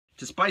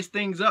to spice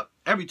things up,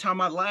 every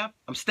time I laugh,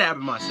 I'm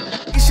stabbing myself.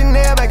 Get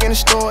Chanel back in the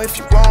store if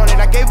you want it.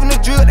 I gave them the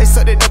drill, they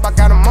sucked it up, I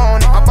got them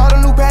on it. I bought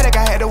a new paddock,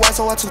 I had to watch,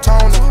 so I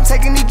two-toned it.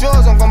 Taking these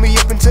drugs, I'm gonna be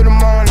up until the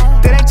morning.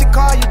 That ain't your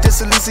car, you just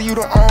a Lisa, you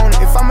don't own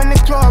it. If I'm in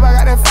the club, I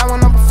got that 5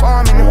 when I'm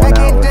performing. The back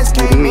end just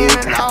came in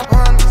and all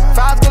hundreds.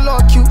 5 galore,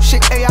 cute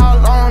shit, they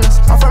all on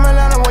us. I'm from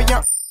Atlanta, where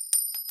young.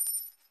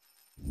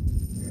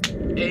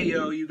 Hey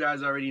yo, you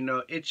guys already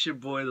know, it's your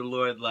boy the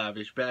Lord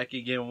Lavish, back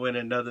again with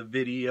another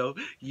video.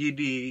 You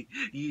did,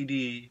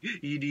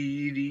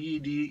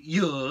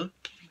 yeah.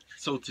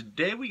 So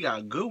today we got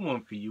a good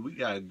one for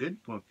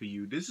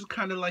you. This is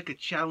kind of like a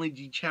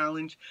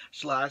challenge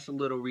slash a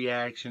little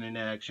reaction in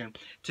action.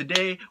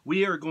 Today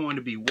we are going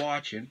to be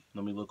watching,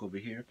 let me look over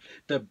here,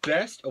 the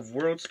best of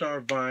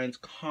WorldStar Vines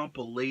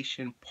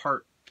compilation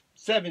part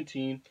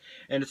 17,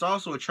 and it's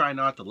also a try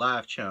not to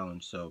laugh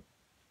challenge. So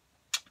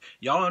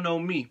y'all know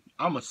me,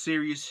 I'm a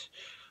serious,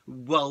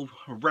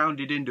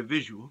 well-rounded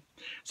individual.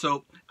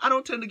 So I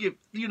don't tend to get,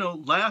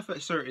 laugh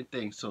at certain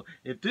things. So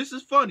if this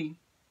is funny,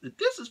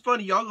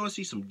 y'all gonna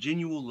see some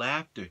genuine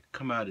laughter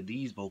come out of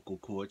these vocal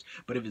cords.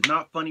 But if it's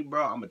not funny,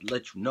 bro, I'm gonna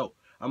let you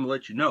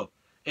know.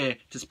 And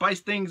to spice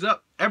things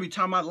up, every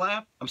time I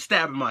laugh, I'm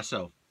stabbing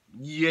myself.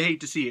 You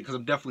hate to see it because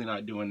I'm definitely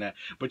not doing that.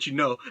 But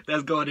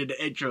that's going in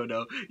the intro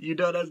though.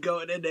 That's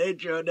going in the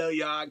intro though,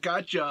 y'all.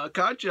 Caught y'all.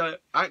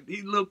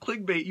 Little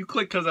clickbait. You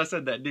clicked because I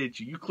said that, didn't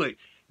you? You clicked.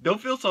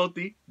 Don't feel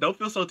salty.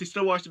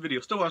 Still watch the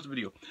video.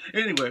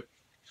 Anyway,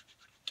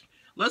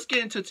 let's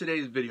get into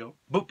today's video.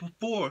 But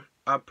before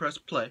I press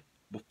the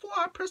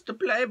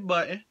play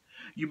button,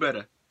 you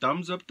better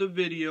thumbs up the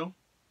video,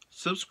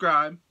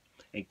 subscribe,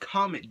 and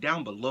comment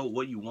down below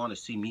what you want to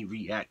see me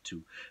react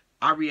to.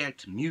 I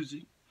react to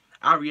music.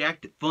 I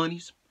react to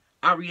funnies.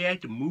 I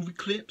react to movie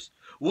clips.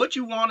 What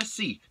you want to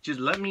see, just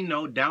let me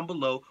know down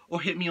below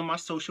or hit me on my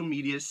social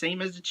media,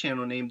 same as the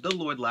channel name, The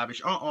Lord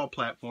Lavish, on all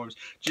platforms.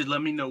 Just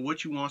let me know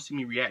what you want to see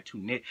me react to,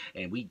 Nick,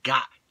 and we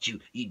got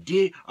you. You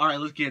did? Alright,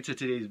 let's get into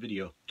today's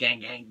video.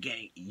 Gang.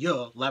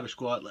 Yeah, Lavish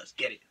Squad, let's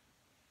get it.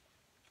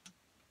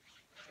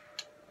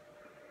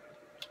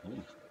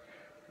 Ooh.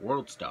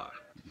 WorldStar,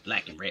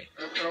 black and red.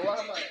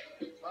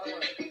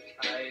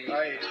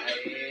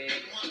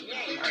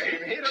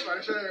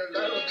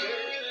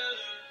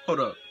 Hold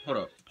up.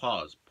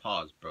 Pause,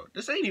 bro.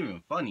 This ain't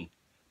even funny.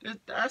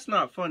 That's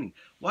not funny.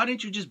 Why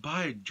didn't you just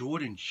buy a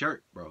Jordan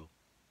shirt, bro?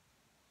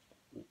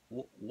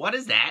 What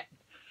is that?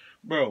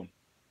 Bro,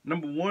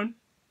 number one,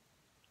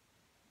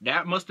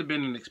 that must have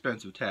been an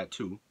expensive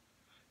tattoo.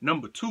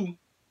 Number two,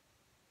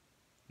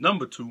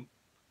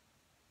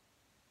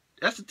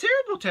 that's a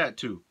terrible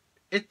tattoo.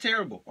 It's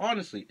terrible.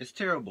 Honestly, it's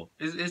terrible.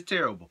 It's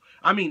terrible.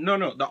 I mean, no.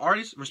 The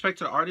artist, respect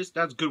to the artist,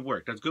 that's good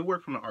work. That's good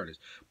work from the artist.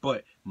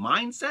 But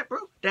mindset,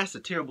 bro, that's a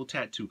terrible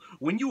tattoo.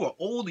 When you are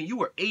old and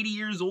you are 80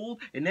 years old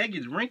and that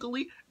gets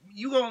wrinkly,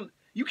 you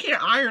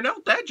can't iron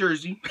out that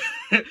jersey.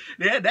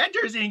 Yeah, that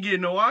jersey ain't getting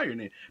no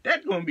ironing.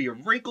 That's gonna be a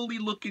wrinkly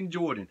looking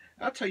Jordan.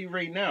 I'll tell you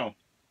right now.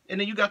 And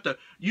then you got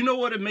you know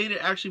what it made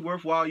it actually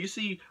worthwhile? You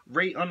see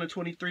right on the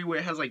 23 where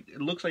it has it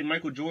looks like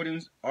Michael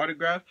Jordan's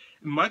autograph.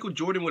 If Michael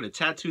Jordan would have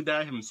tattooed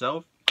that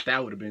himself,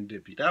 that would have been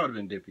dippy.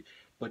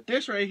 But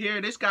this right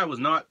here, this guy was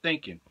not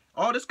thinking.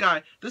 This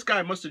guy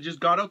must have just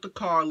got out the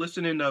car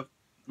listening to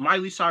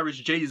Miley Cyrus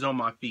J's On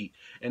My Feet.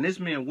 And this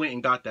man went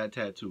and got that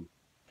tattoo.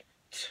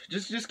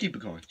 Just keep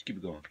it going.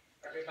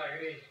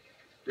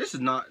 This is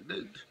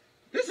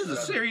a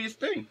serious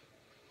thing.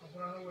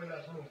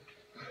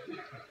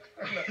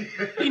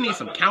 He needs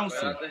some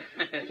counseling.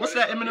 What's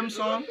that Eminem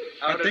song?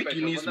 I think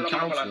you need some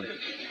counseling.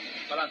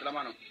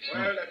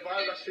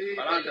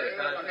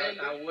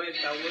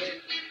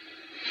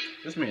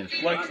 This man's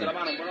flexing.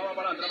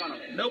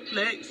 No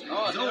flex.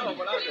 Why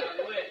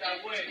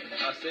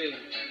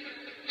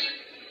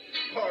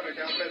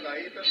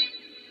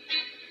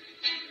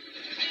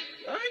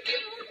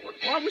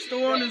are we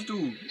still on this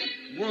dude?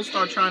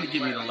 WorldStar trying to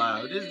get me to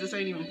lie. This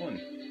ain't even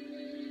funny.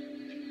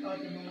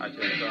 Alright,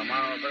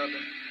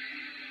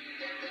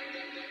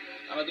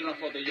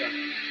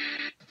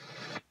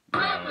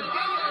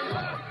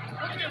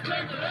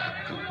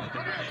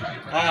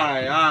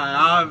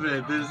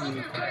 man.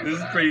 This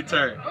is pretty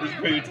turn.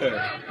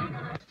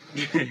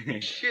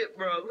 Shit,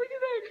 bro. Look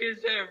at that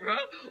kid's hair, bro.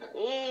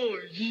 Oh,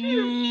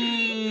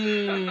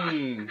 shit.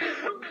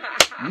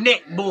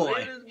 Neck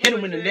boy. Hit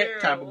him in the neck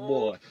type of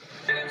boy.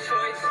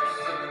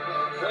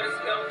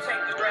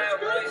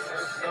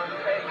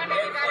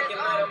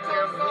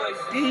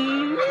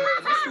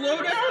 Slow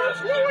down.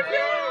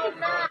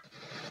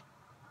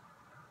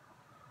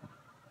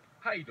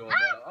 How you doing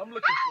now? I'm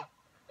looking for...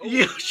 Oh.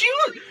 Yeah, she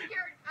was...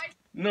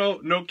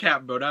 No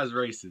cap, bro. That's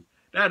racist.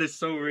 That is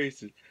so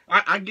racist.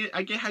 I get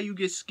how you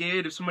get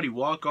scared if somebody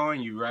walk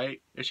on you,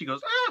 right? And she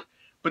goes, ah!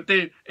 But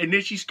then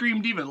she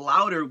screamed even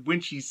louder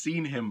when she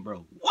seen him,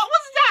 bro. What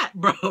was that,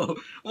 bro?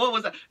 What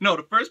was that? No,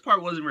 the first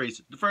part wasn't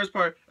racist. The first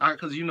part,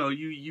 because you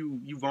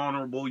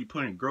vulnerable, you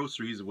putting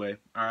groceries away,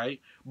 all right?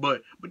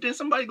 But then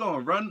somebody gonna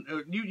run,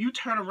 you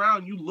turn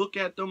around, you look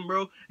at them,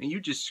 bro, and you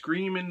just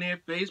scream in their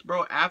face,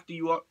 bro, after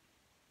you are...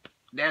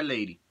 That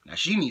lady. Now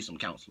she needs some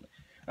counseling.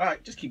 All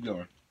right, just keep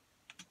going.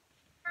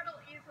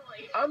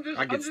 I'm just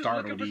looking for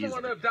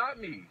someone to adopt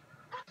me.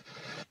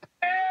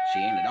 She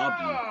ain't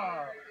adopting you.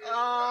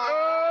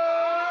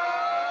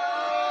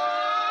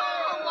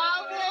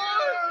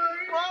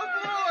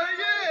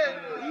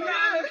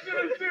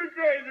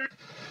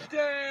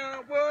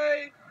 Damn,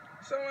 boy.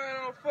 Someone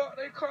don't fuck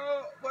they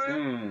call,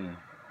 boy.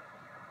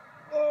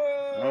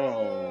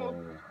 Oh.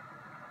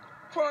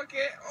 Fuck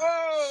it.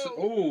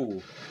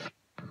 Oh.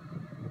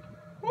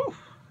 Whew.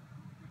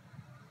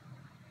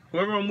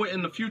 Whoever I'm with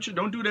in the future,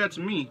 don't do that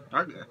to me.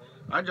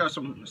 I got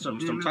some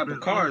type of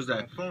cars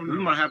that we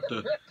might have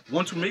to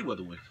one-two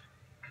Mayweather with.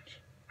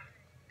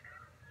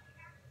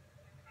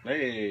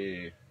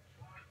 Hey.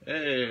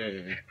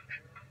 Hey.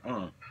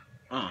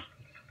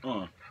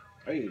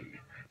 Hey.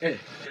 Hey.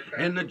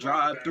 In the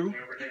drive-through.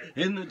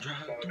 In the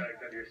drive-through.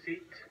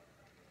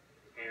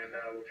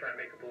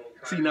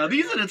 See, now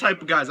these are the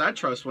type of guys I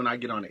trust when I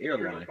get on the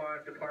airline.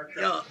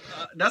 Yeah,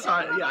 that's how.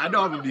 I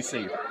know I'm gonna be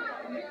safe.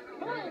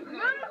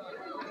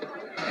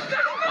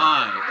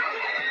 Alright,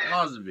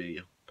 pause the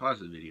video. Pause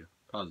the video.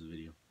 Pause the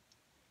video.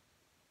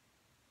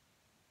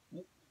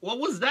 What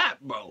was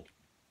that, bro?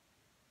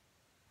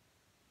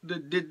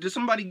 Did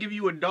somebody give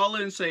you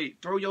 $1 and say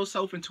throw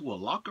yourself into a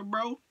locker,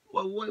 bro?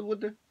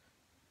 What the?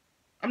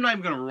 I'm not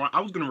even gonna rewind.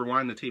 I was gonna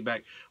rewind the tape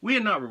back. We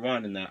are not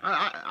rewinding that.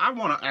 I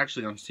want to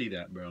actually unsee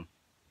that, bro.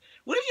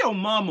 What if your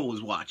mama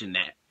was watching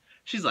that?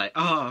 She's like,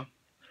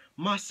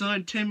 my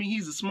son Timmy,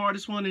 he's the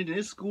smartest one in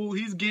his school.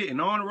 He's getting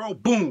on a roll.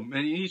 Boom,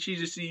 and she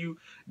just see you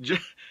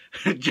jump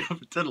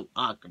into the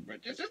locker, bro.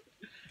 Just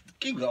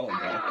keep going,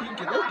 bro.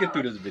 Let's get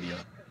through this video.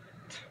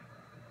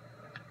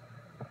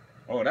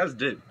 Oh, that's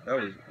deep.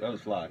 That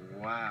was fly.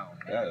 Wow.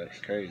 That was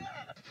crazy.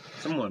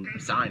 Someone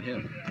signed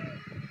him.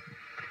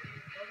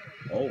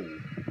 Oh.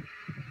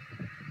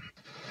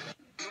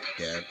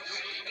 Yeah.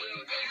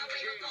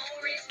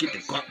 Get the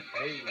clock.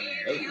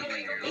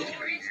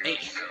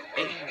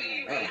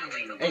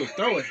 Hey,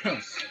 throw it.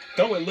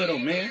 Throw it, little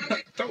man.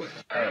 Throw it.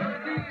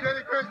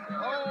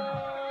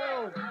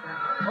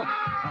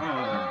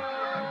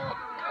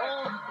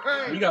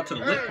 You got to the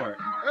lip part.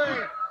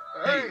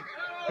 Hey.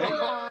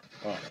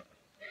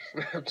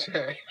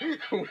 Snapchat,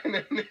 when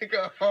a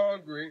nigga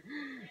hungry,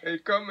 they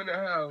come in the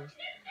house.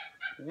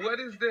 What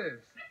is this?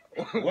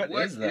 What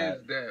is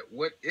that?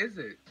 What is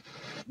it?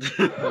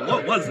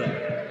 What was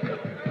that?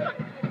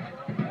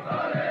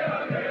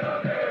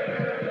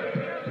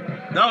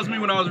 That was me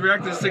when I was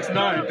reacting to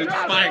 6ix9ine. The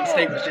fire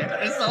extinguisher.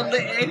 It's so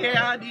lit in here.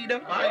 I need a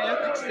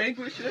fire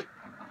extinguisher.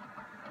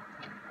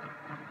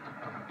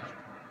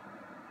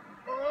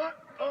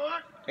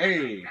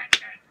 Hey.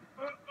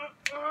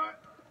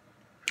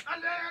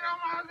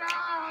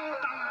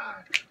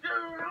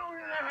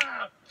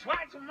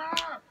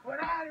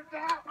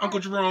 Uncle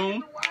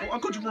Jerome. Oh,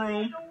 Uncle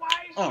Jerome.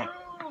 Hold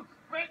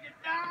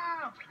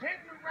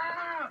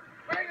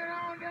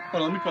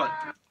on, let me pause.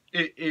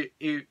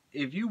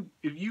 If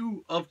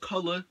you of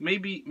color,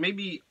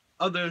 maybe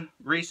other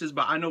races,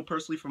 but I know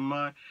personally from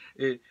mine,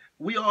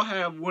 we all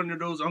have one of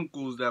those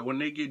uncles that when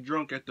they get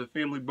drunk at the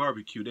family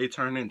barbecue, they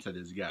turn into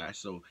this guy.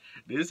 So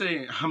this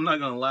ain't. I'm not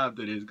gonna laugh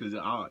at this because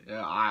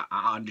I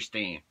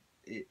understand.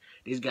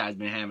 This guy's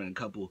been having a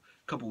couple.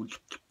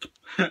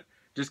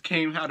 Just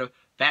had a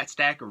fat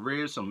stack of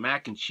ribs, some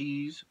mac and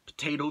cheese,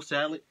 potato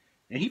salad,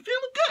 and he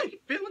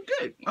feeling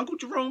good. Uncle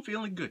Jerome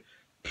feeling good.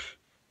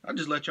 I'll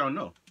just let y'all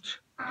know.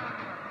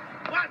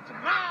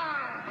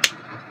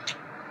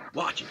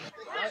 Watch it.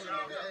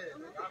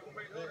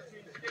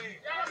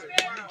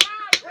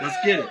 Let's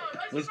get it.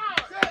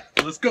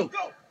 Let's go.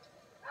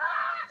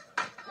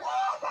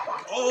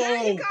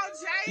 Oh,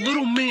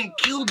 little man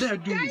killed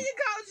that dude. There you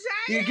go,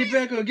 Jay. Yeah, get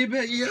back up, get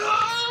back. Yeah.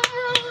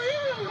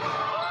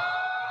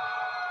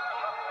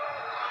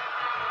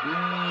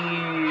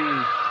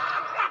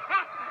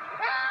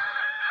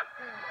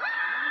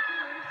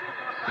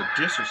 The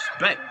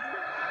disrespect.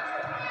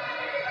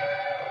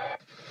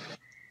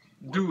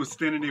 Dude was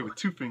standing there with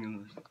 2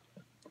 fingers.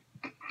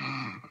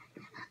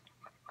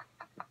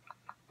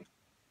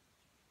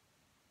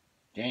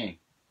 Dang.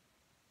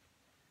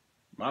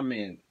 My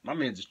man's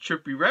a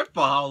trippy rep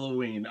for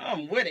Halloween.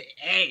 I'm with it.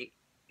 Hey,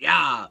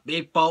 yeah,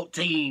 Big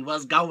 14,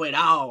 what's going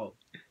on?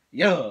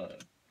 Yeah.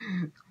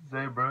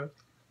 Say, bro.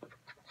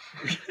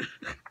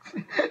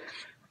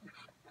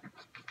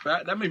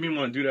 That made me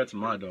want to do that to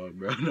my dog,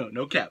 bro.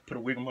 No cap. Put a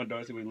wig on my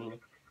dog. See what little.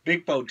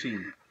 Big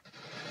 14.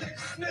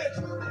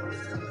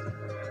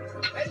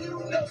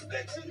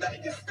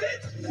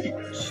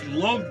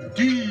 Slump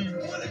D.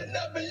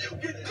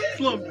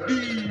 Slump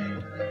D.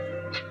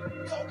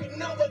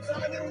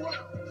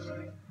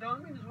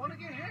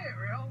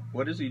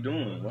 What is he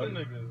doing?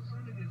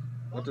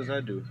 What does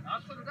that do?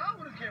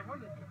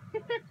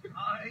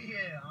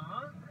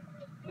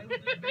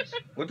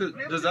 What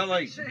does that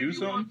like do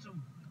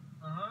something?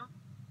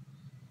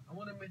 I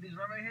want to make this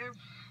right here.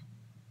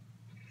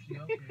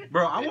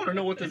 Bro, I want to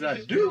know what does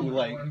that do?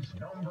 Like,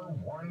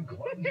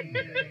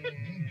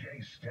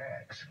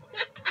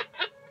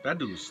 that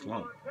dude's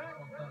slump.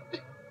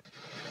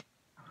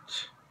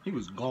 He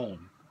was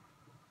gone.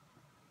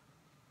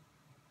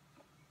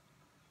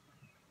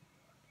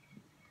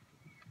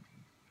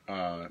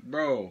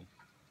 Bro.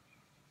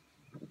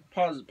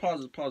 Pause.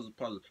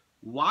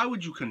 Why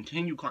would you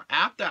continue climbing?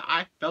 After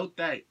I felt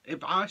that,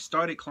 if I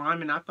started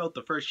climbing, I felt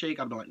the first shake,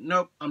 I'd be like,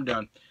 nope, I'm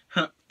done.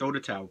 Throw the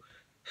towel.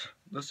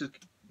 Let's just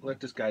let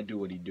this guy do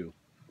what he do.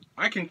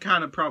 I can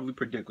kind of probably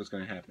predict what's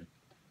going to happen.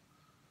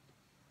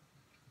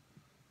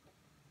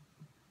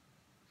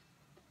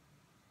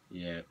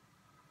 Yeah.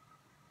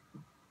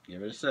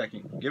 Give it a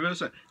second. Give it a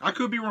second. I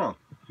could be wrong,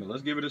 but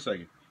let's give it a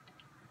second.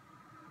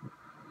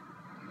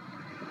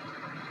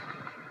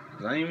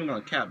 I ain't even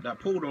gonna cap. That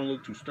pole don't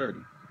look too sturdy.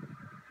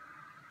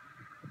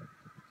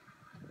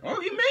 Oh,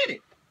 he made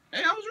it.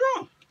 Hey, I was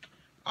wrong.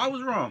 I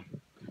was wrong.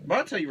 But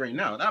I'll tell you right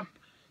now, that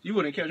you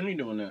wouldn't catch me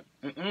doing that.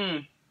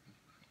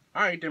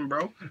 All right then,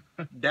 bro.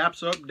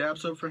 Daps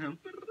up for him.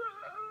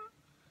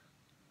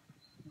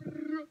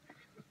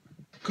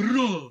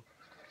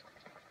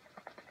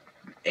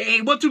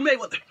 Hey, 1 2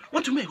 Mayweather.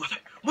 1 2 Mayweather.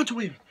 1 2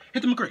 Mayweather.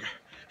 Hit the McGregor.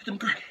 Hit the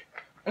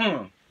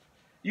McGregor.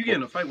 You get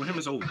in a fight with him,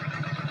 it's over.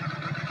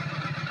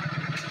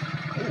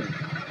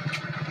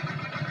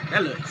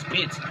 That look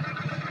expensive.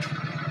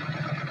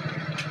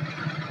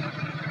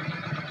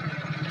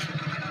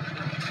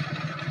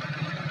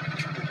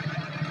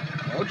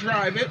 I'll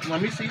drive it.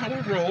 Let me see how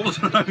it rolls.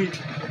 I mean,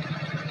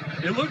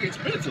 it look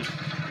expensive.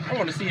 I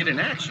want to see it in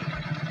action.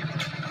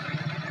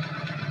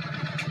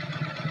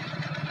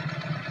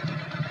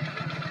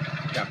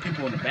 Got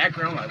people in the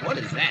background like, what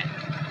is that?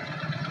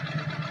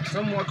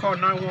 Someone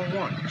called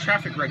 911.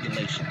 Traffic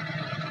regulation.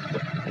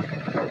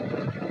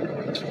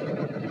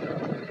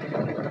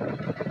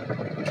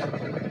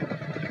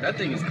 That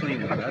thing is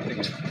clean though. That thing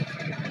is.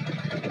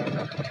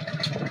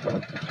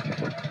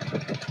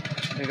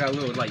 They got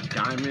little like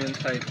diamond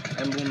type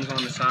emblems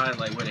on the side,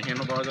 like where the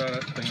handlebars are.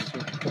 That's the thing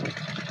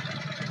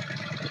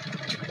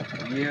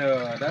too.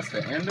 Yeah, that's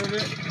the end of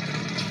it.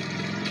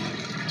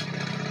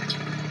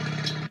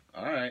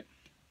 Alright.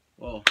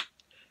 Well,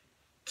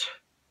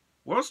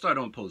 WorldStar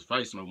don't post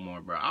fights no more,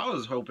 bro. I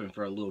was hoping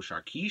for a little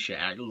Sharkeisha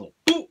act, a little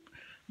boop.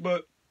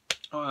 But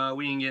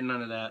we ain't getting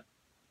none of that.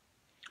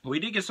 We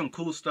did get some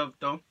cool stuff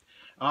though.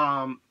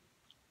 I'll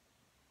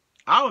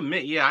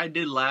admit, yeah, I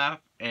did laugh,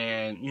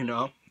 and you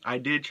know, I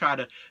did try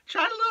to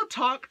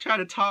talk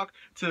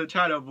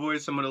to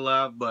avoid some of the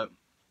laugh, but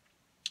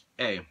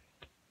hey,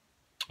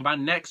 my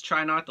next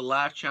try not to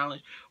laugh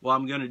challenge, what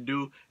I'm gonna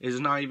do is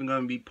not even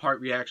gonna be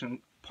part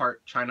reaction,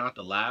 part try not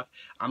to laugh.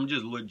 I'm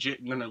just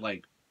legit gonna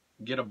like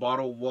get a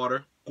bottle of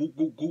water, goop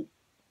goop goop,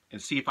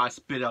 and see if I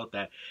spit out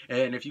that.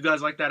 And if you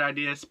guys like that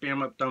idea,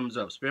 spam up thumbs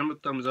up,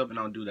 and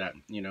I'll do that.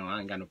 You know, I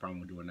ain't got no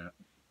problem with doing that.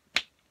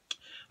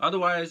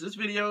 Otherwise, this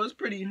video is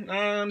pretty,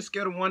 on a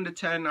scale of 1 to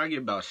 10, I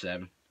give about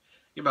 7.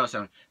 Give about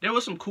 7. There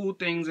was some cool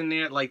things in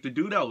there, like the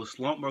dude that was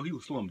slumped, bro, he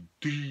was slumped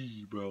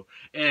D, bro.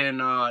 And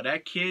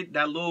that kid,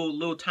 that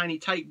little tiny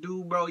tight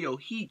dude, bro, yo,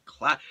 he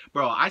clapped.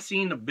 Bro, I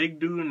seen the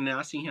big dude, and then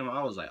I seen him,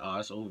 I was like, oh,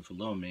 it's over for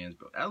Lil Mans,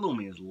 bro. That Lil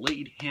Mans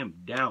laid him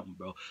down,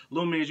 bro.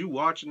 Lil Mans, you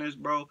watching this,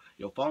 bro?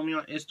 Yo, follow me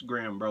on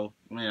Instagram, bro.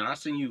 Man, I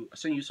send you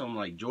some,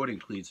 like, Jordan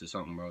cleats or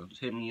something, bro. Just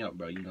hit me up,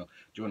 bro. You know,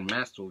 Jordan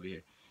Master over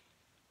here.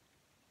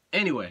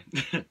 Anyway,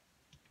 if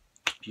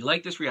you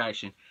like this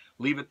reaction,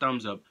 leave a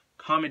thumbs up.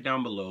 Comment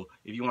down below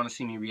if you want to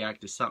see me react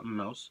to something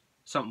else,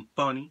 something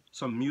funny,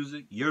 some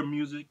music, your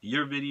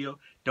video.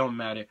 Don't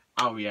matter.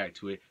 I'll react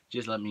to it.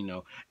 Just let me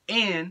know.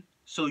 And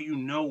so you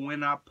know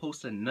when I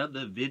post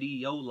another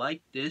video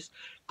like this,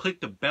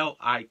 click the bell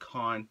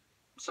icon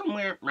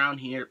somewhere around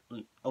here,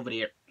 over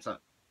there,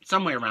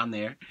 somewhere around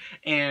there,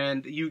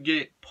 and you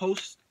get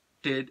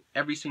posted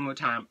every single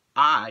time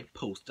I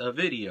post a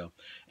video.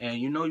 And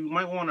you know, you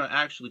might want to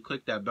actually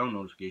click that bell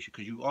notification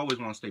because you always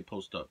want to stay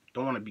post up.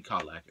 Don't want to be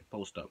caught lacking.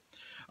 Post up.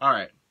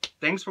 Alright,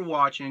 thanks for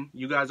watching.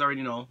 You guys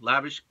already know,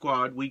 Lavish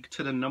Squad, week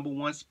to the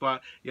 #1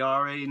 spot. Y'all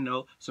already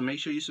know. So make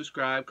sure you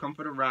subscribe. Come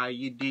for the ride.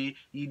 You did.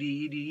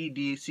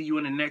 See you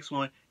in the next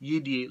one. You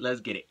did. Let's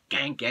get it.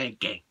 Gang, gang,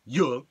 gang.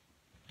 Yeah.